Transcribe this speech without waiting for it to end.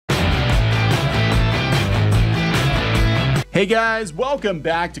Hey guys, welcome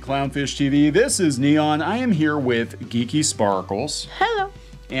back to Clownfish TV. This is Neon. I am here with Geeky Sparkles. Hello.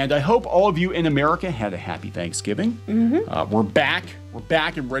 And I hope all of you in America had a happy Thanksgiving. We're back. We're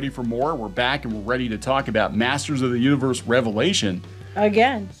back and ready for more. We're back and we're ready to talk about Masters of the Universe Revelation.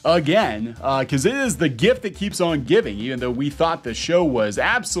 Again, because it is the gift that keeps on giving, even though we thought the show was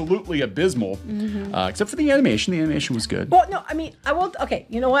absolutely abysmal, except for the animation. The animation was good. Well, no, I mean, I won't. Okay,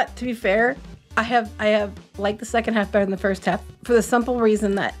 you know what? To be fair, I have liked the second half better than the first half for the simple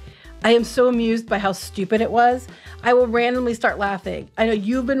reason that I am so amused by how stupid it was. I will randomly start laughing. I know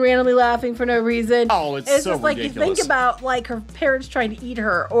you've been randomly laughing for no reason. Oh, it's so just like ridiculous. You think about like her parents trying to eat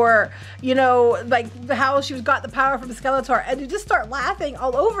her, or you know, like how she got the power from Skeletor, and you just start laughing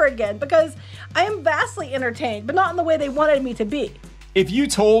all over again because I am vastly entertained, but not in the way they wanted me to be. If you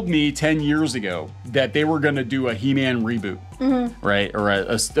told me 10 years ago that they were going to do a He-Man reboot, right, or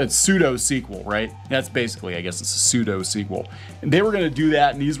a pseudo sequel, right? That's basically, I guess, it's a pseudo sequel. And they were going to do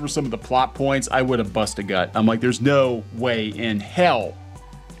that, and these were some of the plot points, I would have busted a gut. I'm like, there's no way in hell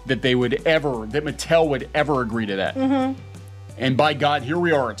that they would ever, that Mattel would ever agree to that. And by God, here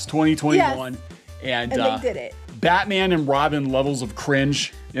we are. It's 2021, yes. and they did it. Batman and Robin levels of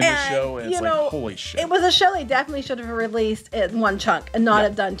cringe in the show, and it's like, holy shit. It was a show they definitely should have released in one chunk and not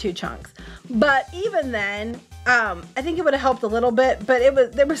have done two chunks. But even then, I think it would have helped a little bit,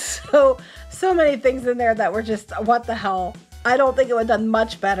 but there was so many things in there that were just, what the hell? I don't think it would have done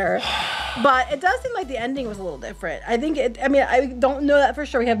much better. But it does seem like the ending was a little different. I think I don't know that for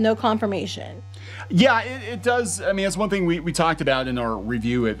sure. We have no confirmation. Yeah, it does. I mean, it's one thing we talked about in our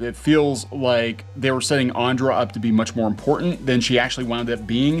review. It feels like they were setting Andra up to be much more important than she actually wound up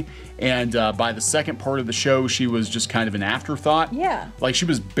being. And by the second part of the show, she was just kind of an afterthought. Yeah. Like, she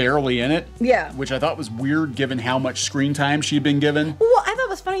was barely in it. Yeah. Which I thought was weird given how much screen time she'd been given. Well, I thought it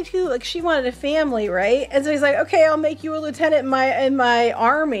was funny, too. Like, she wanted a family, right? And so he's like, okay, I'll make you a lieutenant in my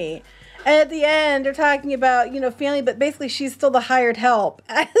army. And at the end, they're talking about, you know, family, but basically she's still the hired help.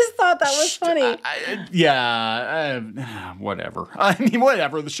 I just thought that was funny. Whatever. I mean,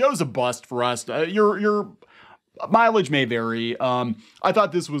 whatever. The show's a bust for us. Your mileage may vary. I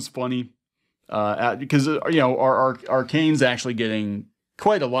thought this was funny because, you know, our Arcane's actually getting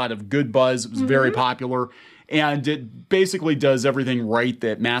quite a lot of good buzz. It was very popular. And it basically does everything right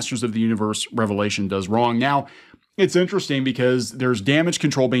that Masters of the Universe Revelation does wrong. Now, it's interesting because there's damage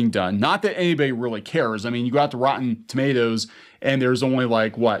control being done. Not that anybody really cares. I mean, you go out to Rotten Tomatoes and there's only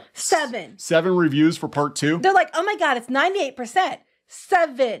like, what? 7 reviews for part 2? They're like, oh my God, it's 98%.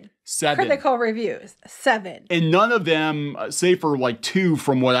 7 critical reviews. 7. And none of them, save for like 2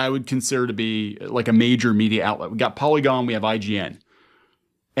 from what I would consider to be like a major media outlet. We got Polygon, we have IGN.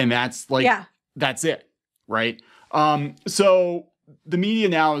 And that's like, that's it, right? So the media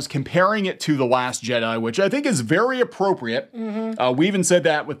now is comparing it to The Last Jedi, which I think is very appropriate. We even said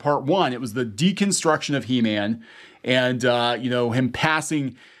that with part 1. It was the deconstruction of He-Man and, you know, him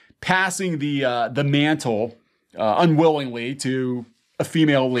passing the mantle unwillingly to a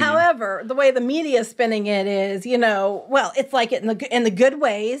female lead. However, the way the media is spinning it is, you know, well, it's like it in the good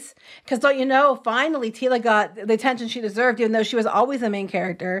ways. Because don't you know, finally, Tila got the attention she deserved, even though she was always the main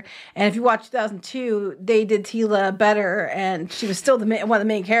character. And if you watch 2002, they did Tila better, and she was still one of the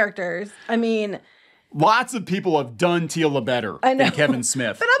main characters. I mean, lots of people have done Tila better than Kevin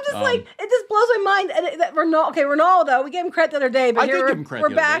Smith. But I'm just like, it just blows my mind. And that Ronaldo, we gave him credit the other day, but we're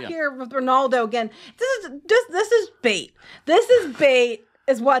back here with Ronaldo again. This is bait. This is bait.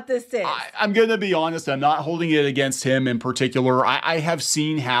 Is what this is. I'm going to be honest. I'm not holding it against him in particular. I have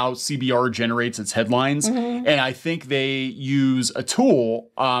seen how CBR generates its headlines, and I think they use a tool.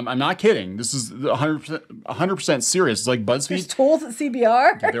 I'm not kidding. This is 100% serious. It's like BuzzFeed. There's tools at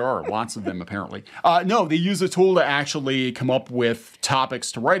CBR? Yeah, there are lots of them, apparently. No, they use a tool to actually come up with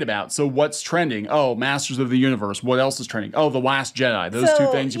topics to write about. So what's trending? Oh, Masters of the Universe. What else is trending? Oh, The Last Jedi. Those two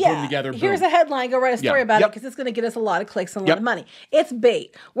things, you put them together. Here's a headline. Go write a story about it because it's going to get us a lot of clicks and a lot of money. It's bait.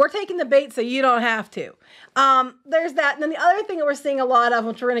 We're taking the bait so you don't have to. There's that. And then the other thing that we're seeing a lot of,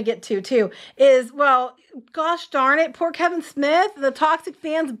 which we're going to get to too, is, well, gosh darn it, poor Kevin Smith, the toxic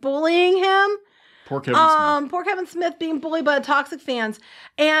fans bullying him. Poor Kevin Smith. Poor Kevin Smith being bullied by the toxic fans.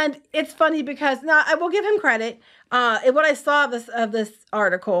 And it's funny because, now, I will give him credit. What I saw of this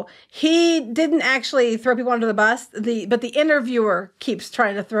article, he didn't actually throw people under the bus, but the interviewer keeps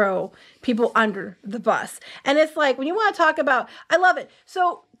trying to throw people under the bus. And it's like, when you want to talk about, I love it.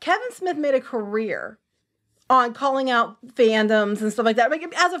 So Kevin Smith made a career on calling out fandoms and stuff like that. Like,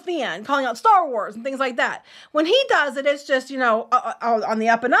 as a fan, calling out Star Wars and things like that. When he does it, it's just, you know, on the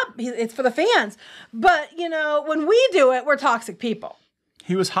up and up. It's for the fans. But, you know, when we do it, we're toxic people.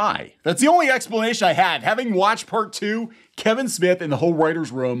 He was high. That's the only explanation I had. Having watched part 2, Kevin Smith and the whole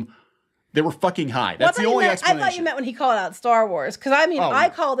writer's room, they were fucking high. That's the only explanation. I thought you meant when he called out Star Wars. Because, I mean, I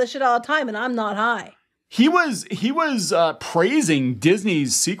call this shit all the time, and I'm not high. He was praising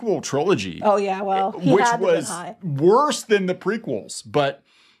Disney's sequel trilogy. Oh, yeah, well, which was worse than the prequels. But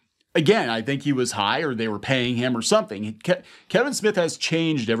again, I think he was high, or they were paying him or something. Kevin Smith has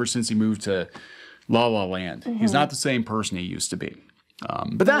changed ever since he moved to La La Land. Mm-hmm. He's not the same person he used to be.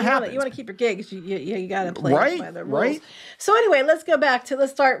 But that happens. You want to keep your gigs. You got to play by the rules. Right. So anyway, let's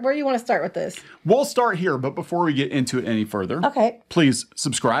start. Where do you want to start with this? We'll start here, but before we get into it any further, please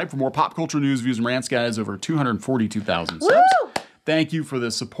subscribe for more pop culture news, views, and rants, guys. Over 242,000 subs. Thank you for the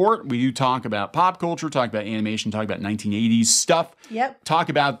support. We do talk about pop culture, talk about animation, talk about 1980s stuff. Yep. Talk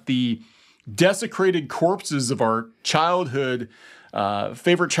about the desecrated corpses of our childhood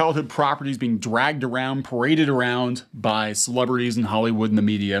favorite childhood properties being dragged around, paraded around by celebrities in Hollywood and the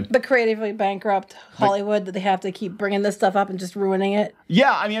media. The creatively bankrupt Hollywood that they have to keep bringing this stuff up and just ruining it.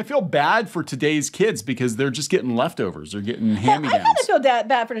 Yeah, I mean, I feel bad for today's kids because they're just getting leftovers. They're getting hand-me-downs. I kind of feel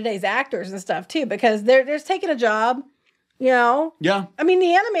bad for today's actors and stuff, too, because they're just taking a job, you know? Yeah. I mean,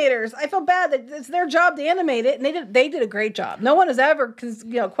 the animators, I feel bad that it's their job to animate it, and they did a great job. No one is ever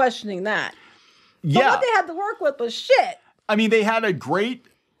questioning that. Yeah. But what they had to work with was shit. I mean, they had a great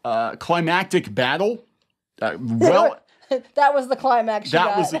climactic battle. That was the climax.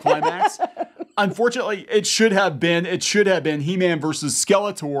 That was the climax. Unfortunately, it should have been He-Man versus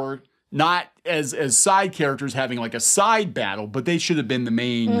Skeletor, not as side characters having like a side battle, but they should have been the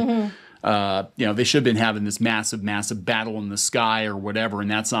main. Mm-hmm. They should have been having this massive battle in the sky or whatever,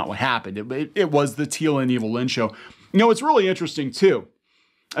 and that's not what happened. It was the Teela and Evil Lynn show. It's really interesting too.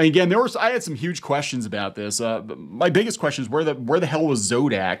 Again, I had some huge questions about this. My biggest question is where the hell was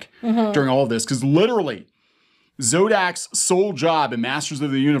Zodak during all of this? Because literally, Zodak's sole job in Masters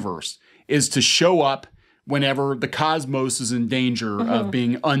of the Universe is to show up whenever the cosmos is in danger of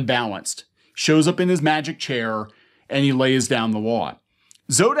being unbalanced. Shows up in his magic chair and he lays down the law.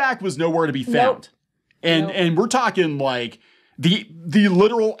 Zodak was nowhere to be found. Nope. And we're talking like the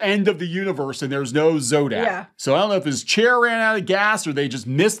literal end of the universe, and there's no Zodak. Yeah. So I don't know if his chair ran out of gas or they just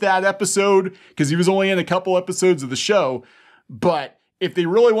missed that episode because he was only in a couple episodes of the show. But if they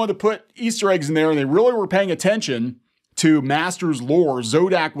really wanted to put Easter eggs in there and they really were paying attention to Masters lore,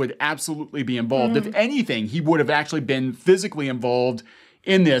 Zodak would absolutely be involved. If anything, he would have actually been physically involved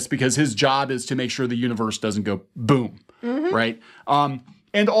in this because his job is to make sure the universe doesn't go boom, right?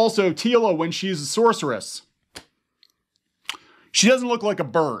 And also Teela, when she's a sorceress, she doesn't look like a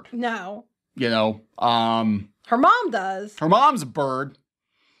bird. No. Her mom does. Her mom's a bird.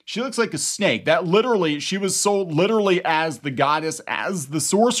 She looks like a snake. She was sold literally as the goddess, as the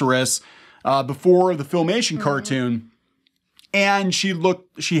sorceress before the Filmation cartoon. And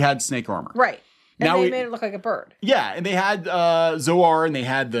she had snake armor. Right. And they made it look like a bird. Yeah, and they had Zoar and they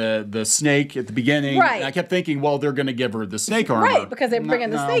had the snake at the beginning. Right. And I kept thinking, well, they're going to give her the snake armor. Right, because they're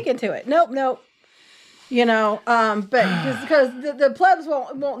bringing the snake into it. Nope. But because the plebs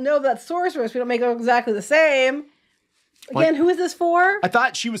won't know that sorceress, we don't make it exactly the same. Again, who is this for? I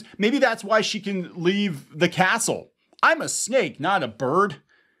thought maybe that's why she can leave the castle. I'm a snake, not a bird.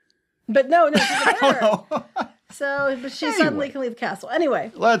 But no, she's a bird. I don't know. But she suddenly can leave the castle.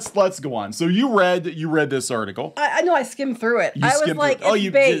 Anyway. Let's go on. So you read this article. I know I skimmed through it. I was like, it's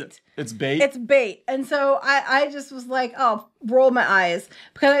bait. It's bait? It's bait. And so I just was like, oh, roll my eyes.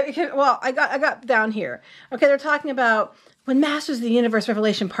 I got down here. Okay, they're talking about when Masters of the Universe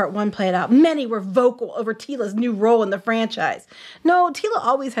Revelation Part 1 played out, many were vocal over Teela's new role in the franchise. No, Teela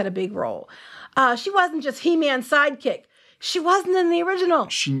always had a big role. She wasn't just He-Man's sidekick. She wasn't in the original.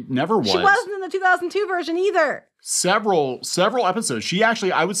 She never was. She wasn't in the 2002 version either. Several episodes. She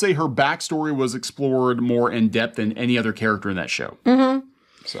actually, I would say her backstory was explored more in depth than any other character in that show. Mm-hmm.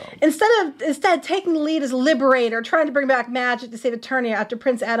 So Instead taking the lead as Liberator, trying to bring back magic to save Eternia after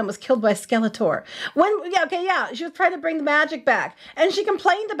Prince Adam was killed by Skeletor. She was trying to bring the magic back. And she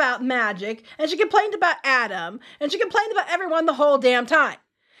complained about magic, and she complained about Adam, and she complained about everyone the whole damn time.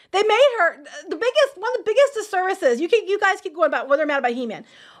 They made her one of the biggest disservices. You guys keep going about they're mad about He-Man.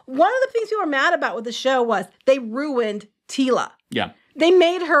 One of the things people were mad about with the show was they ruined Teela. Yeah. They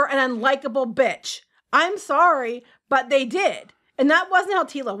made her an unlikable bitch. I'm sorry, but they did. And that wasn't how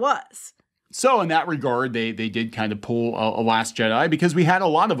Teela was. So in that regard, they did kind of pull a Last Jedi because we had a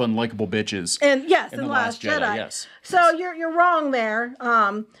lot of unlikable bitches. And yes, in the Last Jedi. Yes. So you're wrong there.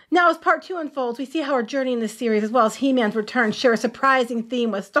 Now as part 2 unfolds, we see how our journey in this series, as well as He-Man's return, share a surprising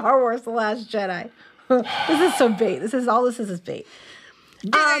theme with Star Wars: The Last Jedi. This is so bait. This is bait.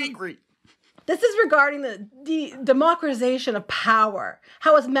 Get angry. This is regarding the democratization of power,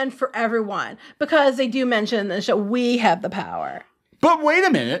 how it's meant for everyone, because they do mention in the show, we have the power. But wait a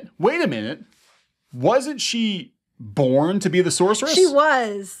minute. Wasn't she born to be the sorceress? She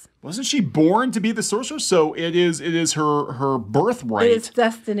was. Wasn't she born to be the sorceress? So it is her birthright. It's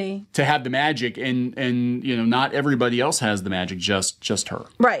destiny to have the magic, and not everybody else has the magic, just her.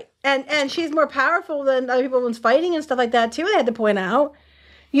 Right. And she's more powerful than other people when fighting and stuff like that too. I had to point out.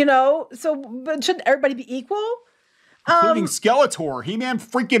 But shouldn't everybody be equal? Including Skeletor. He-Man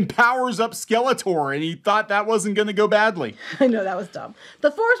freaking powers up Skeletor, and he thought that wasn't going to go badly. I know, that was dumb.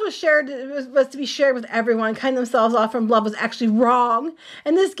 The Force was to be shared with everyone. Cutting themselves off from love was actually wrong.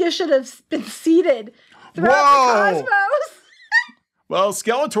 And this gift should have been seeded throughout the cosmos. Well,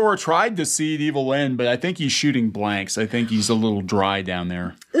 Skeletor tried to seed Evil Lyn, but I think he's shooting blanks. I think he's a little dry down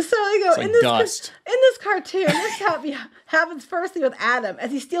there. So you go, it's like dust. In this cartoon, this happens firstly with Adam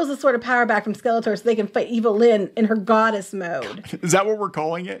as he steals the sword of power back from Skeletor so they can fight Evil Lyn in her goddess mode. Is that what we're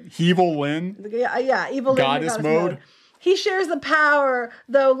calling it? Evil Lyn? Yeah, Evil Lyn goddess mode. He shares the power,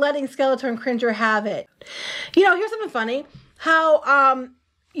 though, letting Skeletor and Cringer have it. Here's something funny. How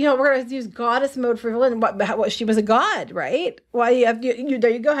we're going to use goddess mode for Evil Lyn. What she was a god, right? Why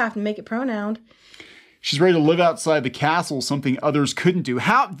there you go, have to make it pronounced. She's ready to live outside the castle, something others couldn't do.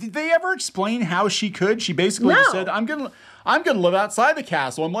 How did they ever explain how she could? She basically just said, I'm gonna live outside the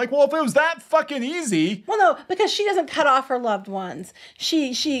castle. I'm like, well, if it was that fucking easy. Well, no, because she doesn't cut off her loved ones.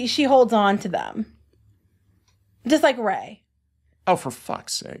 She holds on to them. Just like Rey. Oh, for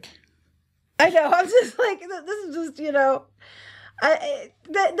fuck's sake. I know. I'm just like, this is just,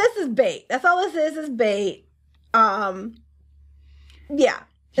 this is bait. That's all this is bait. Yeah.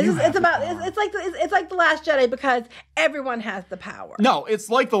 It's like the Last Jedi because everyone has the power. No, it's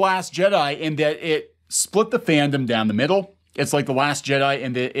like the Last Jedi in that it split the fandom down the middle. It's like the Last Jedi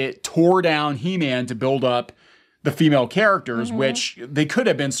in that it tore down He-Man to build up the female characters, which they could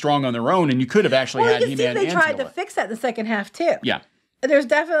have been strong on their own, and you could have actually had He-Man. They tried to fix that in the second half too. Yeah. There's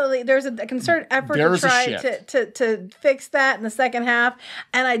a concerted effort to try to fix that in the second half,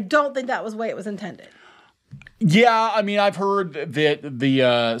 and I don't think that was the way it was intended. Yeah, I mean, I've heard that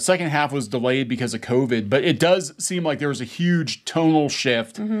the second half was delayed because of COVID, but it does seem like there was a huge tonal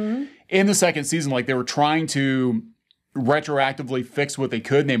shift in the second season. Like they were trying to retroactively fix what they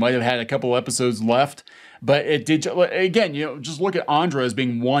could, and they might have had a couple episodes left. But it did, again, just look at Andra as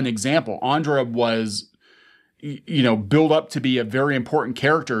being one example. Andra was, built up to be a very important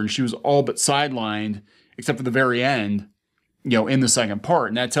character, and she was all but sidelined, except for the very end, in the second part.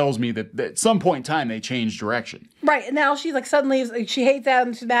 And that tells me that at some point in time, they changed direction. Right. And now she's like suddenly, she hates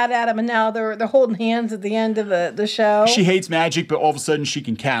Adam, she's mad at him, and now they're holding hands at the end of the show. She hates magic, but all of a sudden she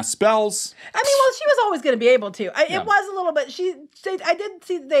can cast spells. I mean, well, she was always going to be able to. It was a little bit, I did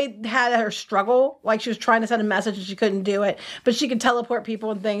see they had her struggle, like she was trying to send a message and she couldn't do it, but she could teleport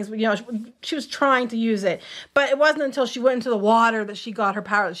people and things. She was trying to use it, but it wasn't until she went into the water that she got her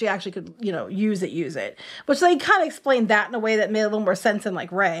power, that she actually could, use it. Which they kind of explained that in a way that made a little more sense than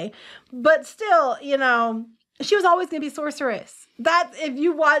like Rey. But still, she was always going to be sorceress. That, if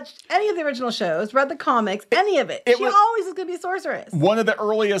you watched any of the original shows, read the comics, any of it, she always was going to be sorceress. One of the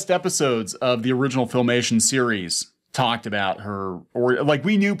earliest episodes of the original Filmation series talked about her, or like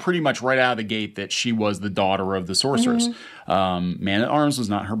we knew pretty much right out of the gate that she was the daughter of the sorceress. Man-at-Arms was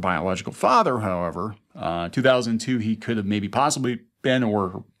not her biological father, however. 2002, he could have maybe possibly been,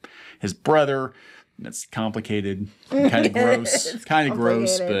 or his brother. That's complicated, kind of gross. Kind of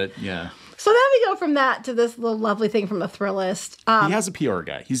gross, but yeah. So then we go from that to this little lovely thing from the Thrillist. He has a PR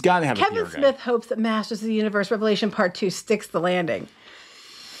guy. He's got to have a PR guy. Kevin Smith hopes that Masters of the Universe Revelation Part 2 sticks the landing.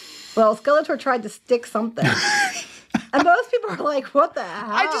 Well, Skeletor tried to stick something. And most people are like, what the hell?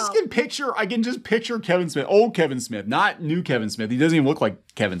 I can just picture Kevin Smith, old Kevin Smith, not new Kevin Smith. He doesn't even look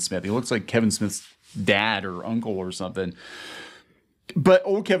like Kevin Smith. He looks like Kevin Smith's dad or uncle or something. But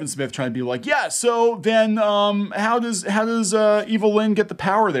old Kevin Smith trying to be like, yeah, so then how does Evil Lyn get the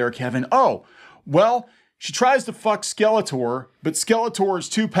power there, Kevin? Oh, well, she tries to fuck Skeletor, but Skeletor is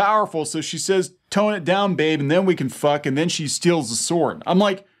too powerful, so she says, tone it down, babe, and then we can fuck, and then she steals the sword. I'm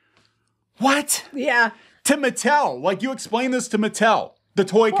like, what? Yeah. To Mattel. Like, you explain this to Mattel, the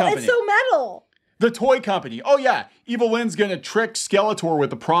toy company. It's so metal. The toy company. Oh, yeah, Evil Lyn's going to trick Skeletor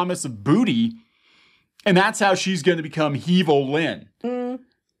with the promise of booty, and that's how she's going to become Evil Lyn. Oh,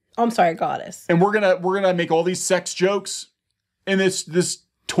 I'm sorry, goddess. And we're gonna make all these sex jokes in this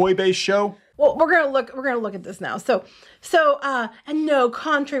toy-based show. Well, we're gonna look at this now. So, and no,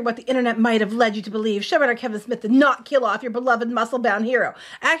 contrary to what the internet might have led you to believe, showrunner Kevin Smith did not kill off your beloved muscle-bound hero.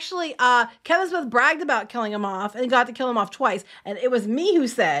 Actually, Kevin Smith bragged about killing him off and got to kill him off twice. And it was me who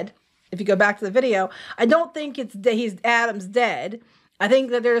said, If you go back to the video, I don't think Adam's dead. I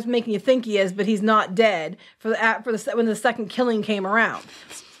think that they're just making you think he is, but he's not dead when the second killing came around.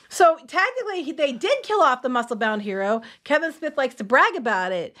 So technically, they did kill off the muscle-bound hero. Kevin Smith likes to brag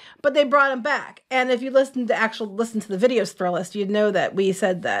about it, but they brought him back. And if you listen to the videos, Thrillist, you'd know that we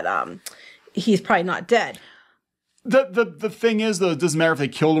said that he's probably not dead. The thing is, though, it doesn't matter if they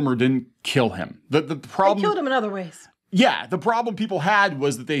killed him or didn't kill him. The problem, they killed him in other ways. Yeah, the problem people had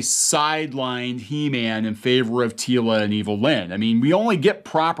was that they sidelined He-Man in favor of Teela and Evil Lynn. I mean, we only get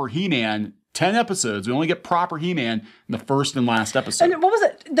proper He-Man 10 episodes. We only get proper He-Man in the first and last episode. And what was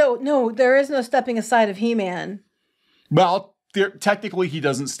it? No, there is no stepping aside of He-Man. Well, technically he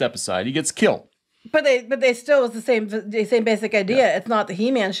doesn't step aside. He gets killed. But they still was the same basic idea. Yeah. It's not the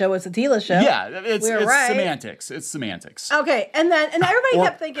He-Man show, it's the Teela show. Yeah, it's right. Semantics. It's semantics. Okay, and everybody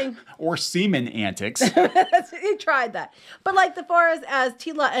kept thinking or semen antics. He tried that. But like as far as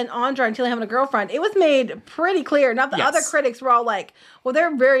Teela and Andra and Teela having a girlfriend, it was made pretty clear. Now the other critics were all like, well,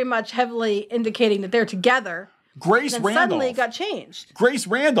 they're very much heavily indicating that they're together. Grace Randolph suddenly it got changed. Grace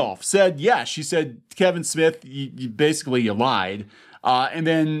Randolph said, she said, Kevin Smith, you basically lied. And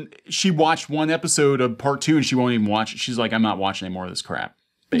then she watched one episode of part 2 and she won't even watch it. She's like, I'm not watching any more of this crap.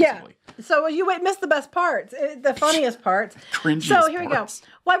 Basically. Yeah. So you missed the best parts, the funniest parts. Cringiest So here we go.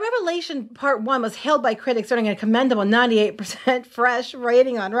 Why Revelation Part 1 was hailed by critics earning a commendable 98% fresh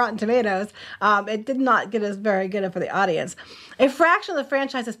rating on Rotten Tomatoes. It did not get as very good for the audience. A fraction of the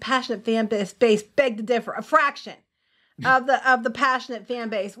franchise's passionate fan base begged to differ. A fraction of the passionate fan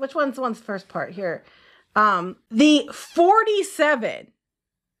base. Which one's the first part here? The 47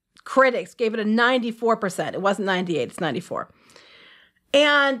 critics gave it a 94%. It wasn't 98, it's 94.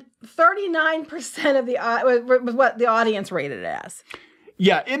 And 39% of was what the audience rated it as.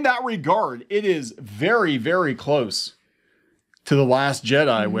 Yeah, in that regard, it is very, very close to The Last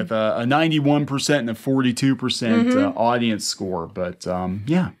Jedi with a 91% and a 42% audience score. But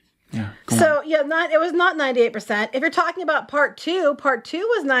yeah. So it was not 98%. If you're talking about part 2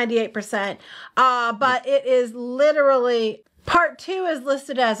 was 98%. But it is literally part 2 is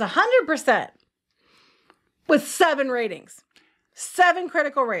listed as 100% with 7 ratings, 7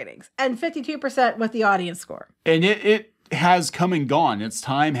 critical ratings, and 52% with the audience score. And it has come and gone. Its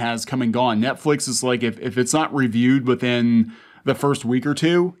time has come and gone. Netflix is like if it's not reviewed within the first week or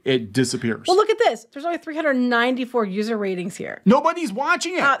 2, it disappears. Well, look at this. There's only 394 user ratings here. Nobody's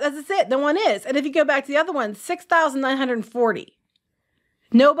watching it. That's it. No one is. And if you go back to the other one, 6,940.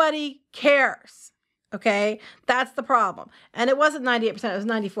 Nobody cares. Okay? That's the problem. And it wasn't 98%. It was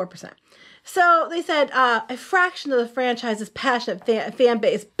 94%. So they said a fraction of the franchise's passionate fan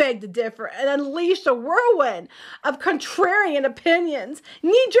base begged to differ and unleashed a whirlwind of contrarian opinions,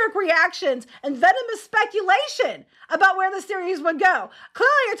 knee-jerk reactions, and venomous speculation about where the series would go.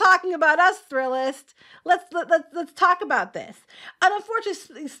 Clearly, you're talking about us, Thrillist. Let's talk about this. And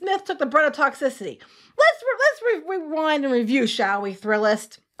unfortunately, Smith took the brunt of toxicity. Let's rewind and review, shall we,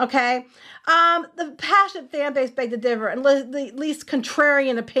 Thrillist? Okay, the passionate fan base begged to differ and the least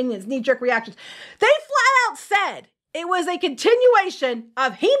contrarian opinions, knee-jerk reactions. They flat out said it was a continuation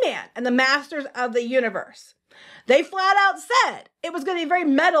of He-Man and the Masters of the Universe. They flat out said it was going to be very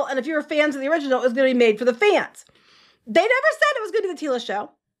metal, and if you were fans of the original, it was going to be made for the fans. They never said it was going to be the Teela show.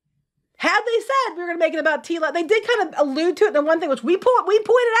 Had they said we were going to make it about Teela, they did kind of allude to it in the one thing, which we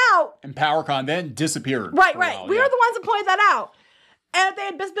pointed out. And PowerCon then disappeared. Right. We were the ones that pointed that out. And if they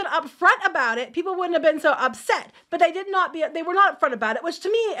had just been upfront about it, people wouldn't have been so upset. But they were not upfront about it, which to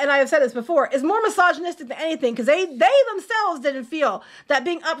me, and I have said this before, is more misogynistic than anything, because they themselves didn't feel that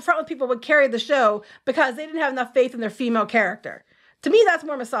being upfront with people would carry the show because they didn't have enough faith in their female character. To me, that's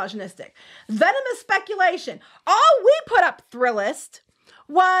more misogynistic. Venomous speculation. All we put up, Thrillist,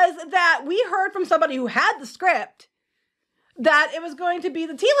 was that we heard from somebody who had the script that it was going to be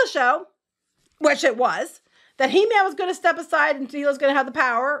the Teela show, which it was. That He-Man was going to step aside and Teela was going to have the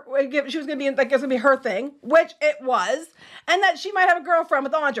power. She was going to be, like, it was going to be her thing, which it was. And that she might have a girlfriend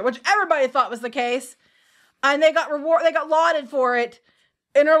with Andra, which everybody thought was the case. And they got lauded for it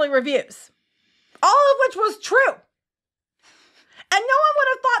in early reviews. All of which was true. And no one would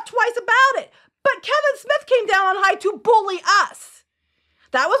have thought twice about it. But Kevin Smith came down on high to bully us.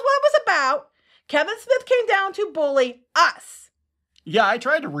 That was what it was about. Kevin Smith came down to bully us. Yeah, I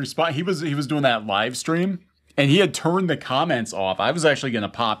tried to respond. He was doing that live stream. And he had turned the comments off. I was actually going to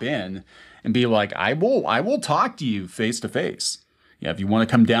pop in and be like, I will talk to you face to face. yeah, if you want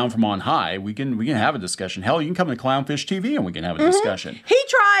to come down from on high, we can have a discussion. Hell, you can come to Clownfish TV and we can have a discussion. He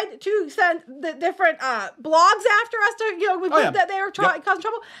tried to send the different blogs after us to, that they were causing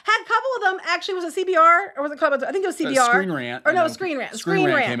trouble. Had a couple of them actually was a CBR or was it called? I think it was CBR. Screen Rant. Or no, Screen Rant. Screen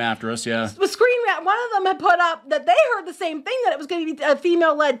Rant came after us, yeah. With Screen Rant, one of them had put up that they heard the same thing, that it was going to be a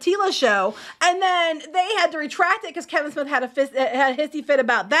female-led Tila show, and then they had to retract it because Kevin Smith had a hissy fit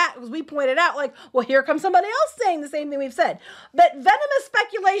about that, because we pointed out, like, well, here comes somebody else saying the same thing we've said. But venomous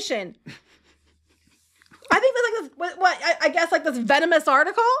speculation. I think that's like this, I guess like this venomous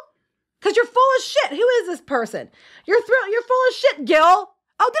article, because you're full of shit. Who is this person? You're full of shit, Gil. Oh,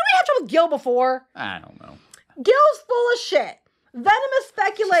 didn't we have trouble with Gil before? I don't know. Gil's full of shit. Venomous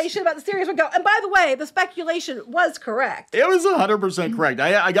speculation about the series would go. And by the way, the speculation was correct. It was 100% correct.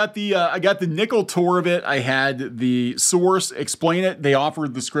 I got the nickel tour of it. I had the source explain it. They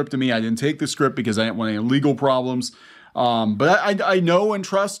offered the script to me. I didn't take the script because I didn't want any legal problems. But I know and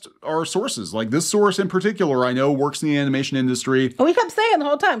trust our sources. Like this source in particular, I know works in the animation industry. And we kept saying the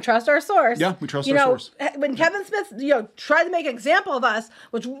whole time, trust our source. Yeah, we trust our source. When Kevin Smith, tried to make an example of us,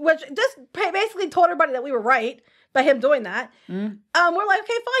 which just basically told everybody that we were right by him doing that. We're like,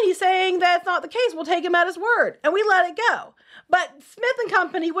 okay, fine. He's saying that's not the case. We'll take him at his word. And we let it go. But Smith and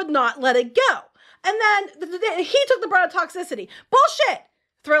Company would not let it go. And then he took the brunt of toxicity. Bullshit,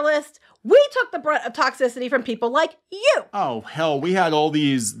 Thrillist. We took the brunt of toxicity from people like you. Oh, hell, we had all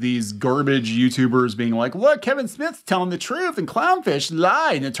these garbage YouTubers being like, look, Kevin Smith's telling the truth and Clownfish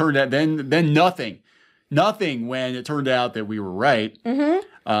lied. And it turned out then nothing. Nothing when it turned out that we were right.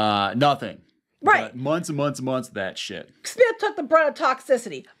 Nothing. Right. But months and months and months of that shit. Smith took the brunt of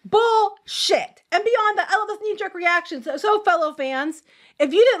toxicity. Bullshit. And beyond that, I love this knee-jerk reaction. So, fellow fans,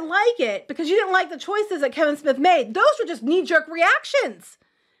 if you didn't like it because you didn't like the choices that Kevin Smith made, those were just knee-jerk reactions,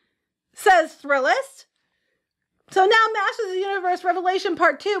 says Thrillist. So now Masters of the Universe Revelation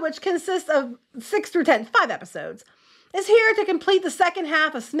Part 2, which consists of 5 episodes, is here to complete the second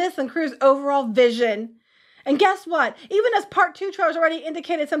half of Smith and crew's overall vision. And guess what? Even as Part 2 trailers already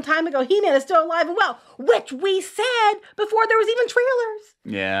indicated some time ago, He-Man is still alive and well, which we said before there was even trailers.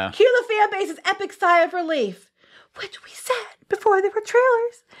 Yeah. Cue the fan base's epic sigh of relief, which we said before there were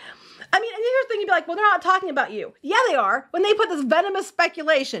trailers. I mean, and here's the thing, you'd be like, well, they're not talking about you. Yeah, they are. When they put this venomous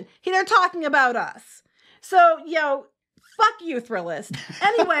speculation, they're talking about us. So, fuck you, Thrillist.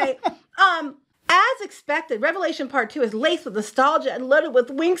 Anyway, as expected, Revelation Part 2 is laced with nostalgia and loaded with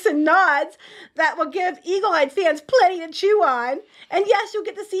winks and nods that will give eagle-eyed fans plenty to chew on. And yes, you'll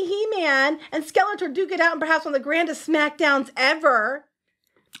get to see He-Man and Skeletor duke it out in perhaps one of the grandest SmackDowns ever.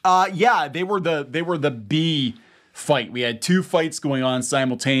 Yeah, they were the B fight. We had 2 fights going on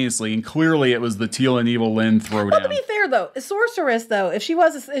simultaneously, and clearly it was the Teal and Evil Lynn throwdown. Well, to be fair though, Sorceress though, if she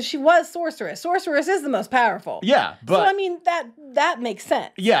was Sorceress is the most powerful. Yeah, but so I mean that makes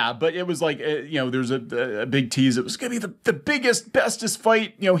sense. Yeah, but it was like there's a big tease. It was gonna be the biggest, bestest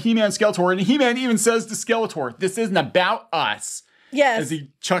fight. He-Man, Skeletor, and He-Man even says to Skeletor, "This isn't about us." Yes, as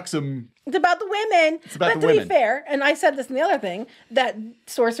he chucks him. It's about the women. But to be fair, and I said this in the other thing, that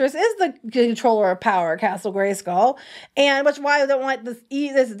Sorceress is the controller of power, Castle Grayskull, and which why I don't want this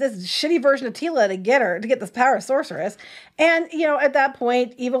shitty version of Tila to get this power of Sorceress. And at that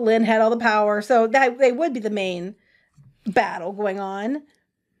point, Evil Lynn had all the power, so that they would be the main battle going on.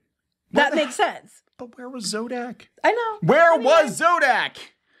 That makes sense. But where was Zodak? I know. Where was Zodak?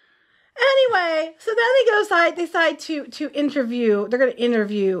 Anyway, so then they decide to interview. They're going to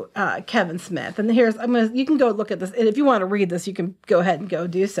interview Kevin Smith, and you can go look at this, and if you want to read this, you can go ahead and go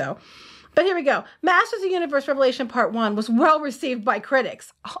do so. But here we go. Masters of the Universe Revelation Part 1 was well received by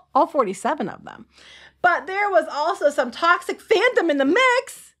critics, all 47 of them. But there was also some toxic fandom in the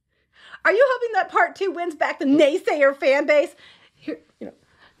mix. Are you hoping that Part 2 wins back the naysayer fan base? Here,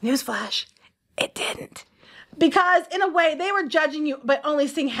 newsflash, it didn't. Because in a way, they were judging you by only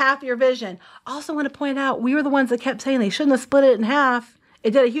seeing half your vision. Also want to point out, we were the ones that kept saying they shouldn't have split it in half.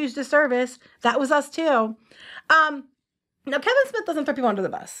 It did a huge disservice. That was us too. Now, Kevin Smith doesn't throw people under the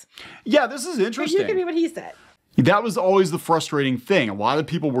bus. Yeah, this is interesting. You can read what he said. That was always the frustrating thing. A lot of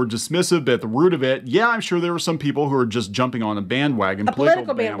people were dismissive, but at the root of it, yeah, I'm sure there were some people who were just jumping on a bandwagon. A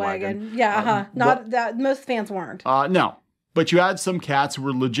political bandwagon. Yeah, Not that most fans weren't. No. But you had some cats who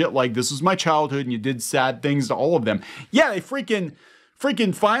were legit like, this was my childhood, and you did sad things to all of them. Yeah, they freaking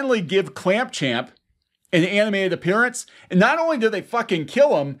finally give Clamp Champ an animated appearance, and not only do they fucking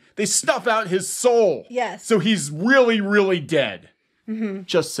kill him, they snuff out his soul. Yes. So he's really, really dead. Mm-hmm.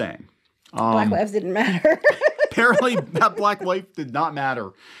 Just saying. Black lives didn't matter. Apparently, that black light did not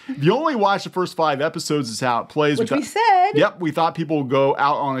matter. If you only watch the first 5 episodes, is how it plays. Which we said. Yep, we thought people would go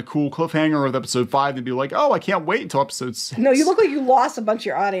out on a cool cliffhanger with episode 5 and be like, oh, I can't wait until episode 6. No, you look like you lost a bunch of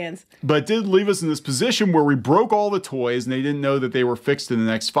your audience. But it did leave us in this position where we broke all the toys and they didn't know that they were fixed in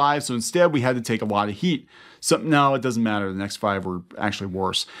the next 5. So instead, we had to take a lot of heat. No, it doesn't matter. The next 5 were actually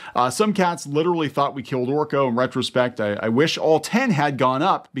worse. Some cats literally thought we killed Orko. In retrospect, I wish all 10 had gone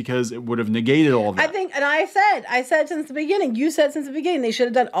up because it would have negated all of that. I think, and I said since the beginning, you said since the beginning, they should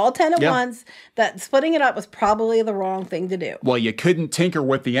have done all 10 at once. That splitting it up was probably the wrong thing to do. Well, you couldn't tinker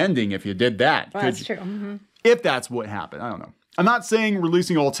with the ending if you did that. Well, that's true. Mm-hmm. If that's what happened. I don't know. I'm not saying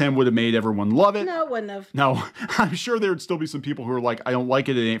releasing all 10 would have made everyone love it. No, it wouldn't have. No, I'm sure there would still be some people who are like, I don't like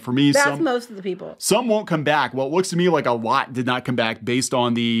it. It ain't for me. That's most of the people. Some won't come back. Well, it looks to me like a lot did not come back based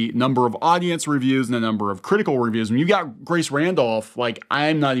on the number of audience reviews and the number of critical reviews. When you got Grace Randolph, like,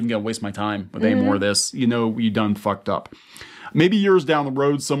 I'm not even going to waste my time with any more of this. You know, you done fucked up. Maybe years down the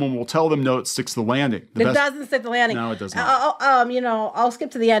road, someone will tell them, no, it sticks to the landing. It doesn't stick to the landing. No, it does not. I'll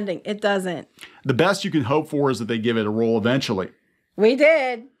skip to the ending. It doesn't. The best you can hope for is that they give it a role eventually. We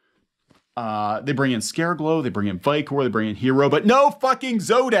did. They bring in Scareglow, they bring in Vicor, they bring in Hero, but no fucking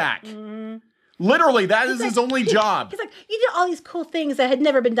Zodak. Mm-hmm. Literally, that is his only job. He's like, you did all these cool things that had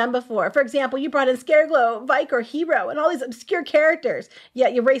never been done before. For example, you brought in Scareglow, Vicor, Hero, and all these obscure characters. Yeah,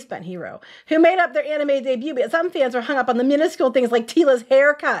 you race-bent Hero, who made up their anime debut, but some fans are hung up on the minuscule things like Tila's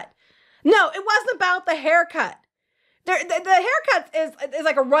haircut. No, it wasn't about the haircut. The haircut is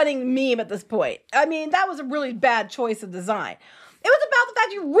like a running meme at this point. I mean, that was a really bad choice of design. It was about the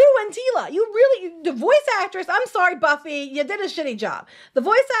fact you ruined Tila. The voice actress, I'm sorry, Buffy, you did a shitty job. The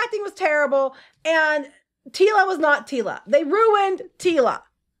voice acting was terrible, and Tila was not Tila. They ruined Tila.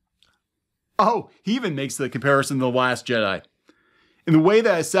 Oh, he even makes the comparison to The Last Jedi. In the way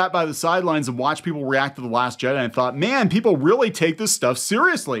that I sat by the sidelines and watched people react to The Last Jedi, I thought, man, people really take this stuff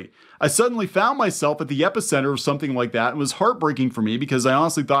seriously. I suddenly found myself at the epicenter of something like that and it was heartbreaking for me because I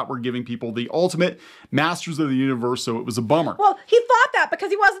honestly thought we're giving people the ultimate masters of the universe, so it was a bummer. Well, he thought that because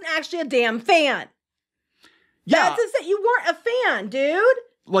he wasn't actually a damn fan. Yeah. That's just it. You weren't a fan, dude.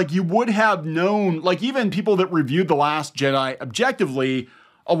 Like, you would have known, like, even people that reviewed The Last Jedi objectively,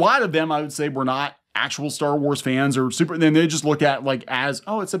 a lot of them, I would say, were not actual Star Wars fans or then they just look at like as,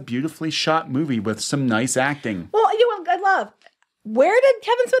 oh, it's a beautifully shot movie with some nice acting. Well, you know what I love? Where did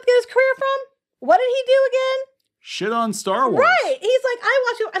Kevin Smith get his career from? What did he do again? Shit on Star Wars. Right. He's like, I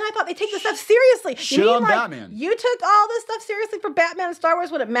watch it and I thought they take this stuff seriously. Shit on Batman. You took all this stuff seriously for Batman and Star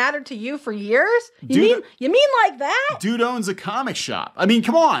Wars when it mattered to you for years? You mean like that? Dude owns a comic shop. I mean,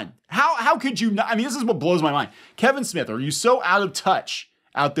 come on. How could you not? I mean, this is what blows my mind. Kevin Smith, are you so out of touch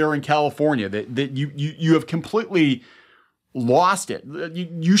out there in California that you have completely lost it?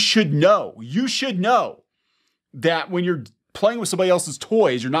 You should know. You should know that when you're playing with somebody else's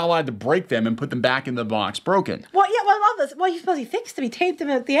toys, you're not allowed to break them and put them back in the box broken. Well, yeah, well, I love this. Well, you suppose he fixed them. He taped them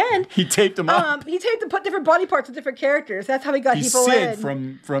at the end. He taped them up. He taped them, put different body parts of different characters. That's how he got people Sid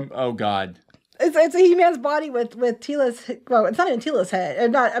in. from oh God. It's a He-Man's body with Tila's, well, it's not even Tila's head.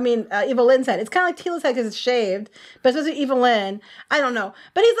 Evil Lynn's head. It's kind of like Tila's head because it's shaved, but it's supposed to be Evil Lynn. I don't know.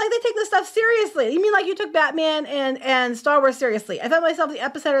 But he's like, they take this stuff seriously. You mean like you took Batman and Star Wars seriously? I found myself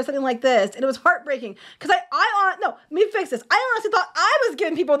at the epicenter of something like this, and it was heartbreaking. Because let me fix this. I honestly thought I was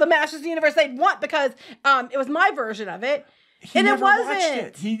giving people the Masters of the Universe they'd want because it was my version of it. And it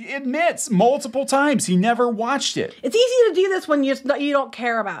wasn't. He admits multiple times he never watched it. It's easy to do this when you don't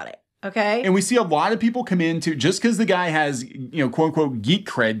care about it. Okay. And we see a lot of people come into, just because the guy has, quote unquote, geek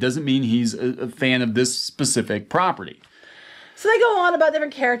cred doesn't mean he's a fan of this specific property. So they go on about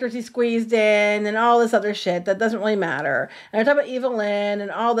different characters he squeezed in and all this other shit that doesn't really matter. And they're talking about Evil Lynn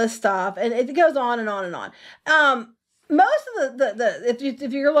and all this stuff. And it goes on and on and on. Most of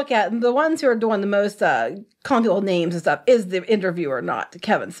if you look at the ones who are doing the most calling people names and stuff is the interviewer, not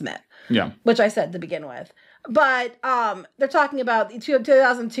Kevin Smith. Yeah. Which I said to begin with. But they're talking about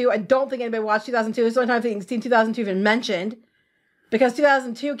 2002. I don't think anybody watched 2002. It's the only time I've seen 2002 even mentioned. Because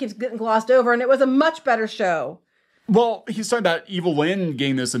 2002 keeps getting glossed over, and it was a much better show. Well, he's talking about Evil Lynn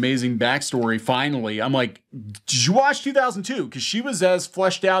getting this amazing backstory, finally. I'm like, did you watch 2002? Because she was as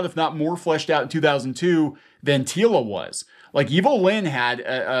fleshed out, if not more fleshed out in 2002 than Tila was. Like, Evil Lynn had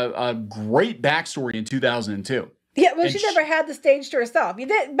a great backstory in 2002. Yeah, well, she never had the stage to herself. You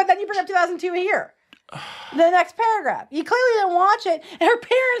did, but then you bring up 2002 here. The next paragraph. You clearly didn't watch it, and her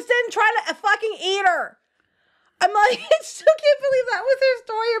parents didn't try to fucking eat her. I'm like, I still can't believe that was her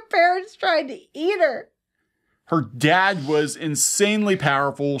story. Her parents tried to eat her. Her dad was insanely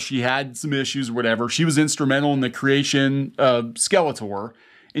powerful. She had some issues or whatever. She was instrumental in the creation of Skeletor.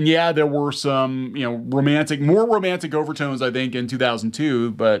 And yeah, there were some, you know, more romantic overtones, I think, in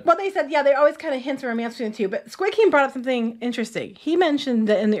 2002, but... Well, they said, yeah, they always kind of hint at romance between the two, but Squid King brought up something interesting. He mentioned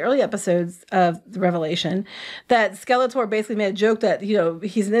that in the early episodes of The Revelation, that Skeletor basically made a joke that, you know,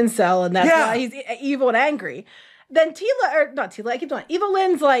 he's an incel, and that's why he's evil and angry. Then Evil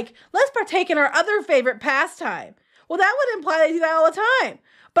Lynn's like, let's partake in our other favorite pastime. Well, that would imply that he do that all the time.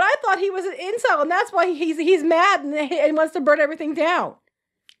 But I thought he was an incel, and that's why he's mad and wants to burn everything down.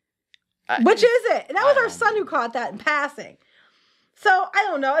 Which is it? And that was our son who caught that in passing. So, I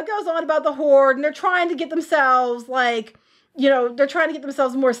don't know. It goes on about the Horde, and they're trying to get themselves, like, you know, they're trying to get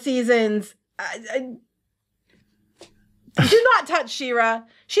themselves more seasons. Do not touch She-Ra.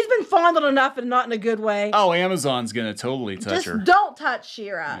 She's been fondled enough and not in a good way. Oh, Amazon's going to totally touch her. Just don't touch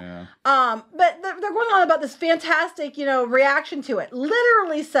She-Ra. Yeah. But they're going on about this fantastic, you know, reaction to it.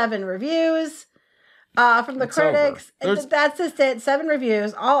 Literally 7 reviews. From the critics. That's just it. 7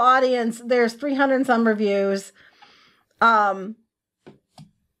 reviews. All audience. There's 300 and some reviews. Giant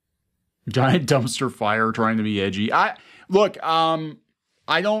dumpster fire trying to be edgy. I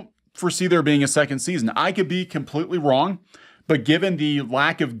don't foresee there being a second season. I could be completely wrong, but given the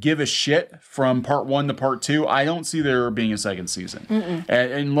lack of give a shit from part 1 to part 2, I don't see there being a second season.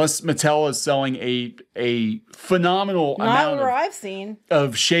 Unless Mattel is selling a phenomenal amount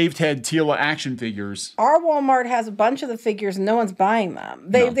of shaved head Teela action figures. Our Walmart has a bunch of the figures and no one's buying them.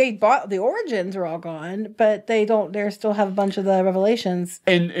 They bought the Origins are all gone, but they still have a bunch of the Revelations.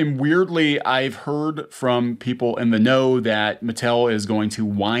 And weirdly, I've heard from people in the know that Mattel is going to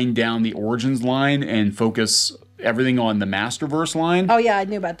wind down the Origins line and focus everything on the Masterverse line. Oh, yeah, I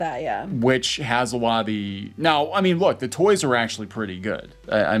knew about that, yeah. Which has a lot of the... Now, I mean, look, the toys are actually pretty good.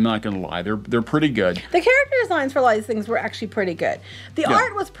 I'm not going to lie. They're pretty good. The character designs for a lot of these things were actually pretty good. The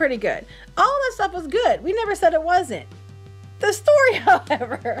art was pretty good. All of that stuff was good. We never said it wasn't. The story,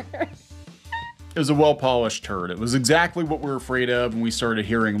 however... It was a well-polished turd. It was exactly what we were afraid of when we started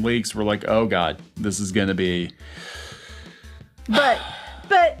hearing leaks. We're like, oh, God, this is going to be...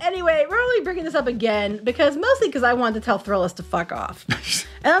 But anyway, we're only bringing this up again mostly because I wanted to tell Thrillist to fuck off.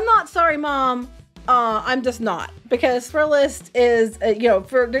 And I'm not sorry, Mom. I'm just not, because Thrillist is,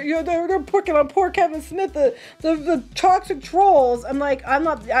 they're picking on poor Kevin Smith, the toxic trolls. I'm like,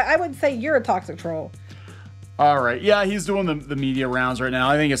 I would say you're a toxic troll. All right. Yeah, he's doing the media rounds right now.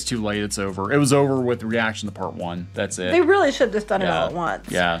 I think it's too late. It's over. It was over with the reaction to part 1. That's it. They really should have just done it all at once.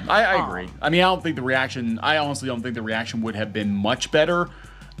 Yeah, I agree. I mean, I honestly don't think the reaction would have been much better,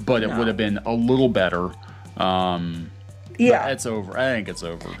 but it would have been a little better. It's over. I think it's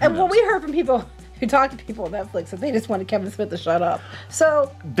over. And what we heard from people who talked to people on Netflix that they just wanted Kevin Smith to shut up.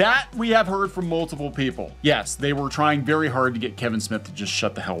 So that we have heard from multiple people. Yes, they were trying very hard to get Kevin Smith to just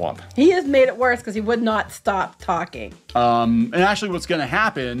shut the hell up. He has made it worse because he would not stop talking. And actually what's going to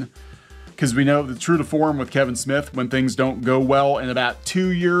happen, because we know the true to form with Kevin Smith, when things don't go well, in about 2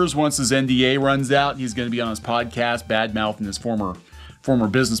 years, once his NDA runs out, he's going to be on his podcast, bad-mouthing his former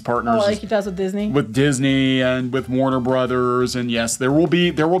business partners. Oh, like he does with Disney? With Disney and with Warner Brothers. And yes, there will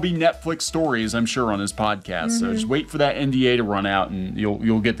be Netflix stories, I'm sure, on his podcast. So just wait for that NDA to run out and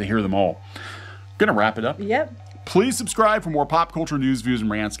you'll get to hear them all. Gonna wrap it up. Yep. Please subscribe for more pop culture news, views, and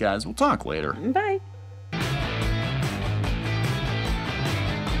rants, guys. We'll talk later. Bye.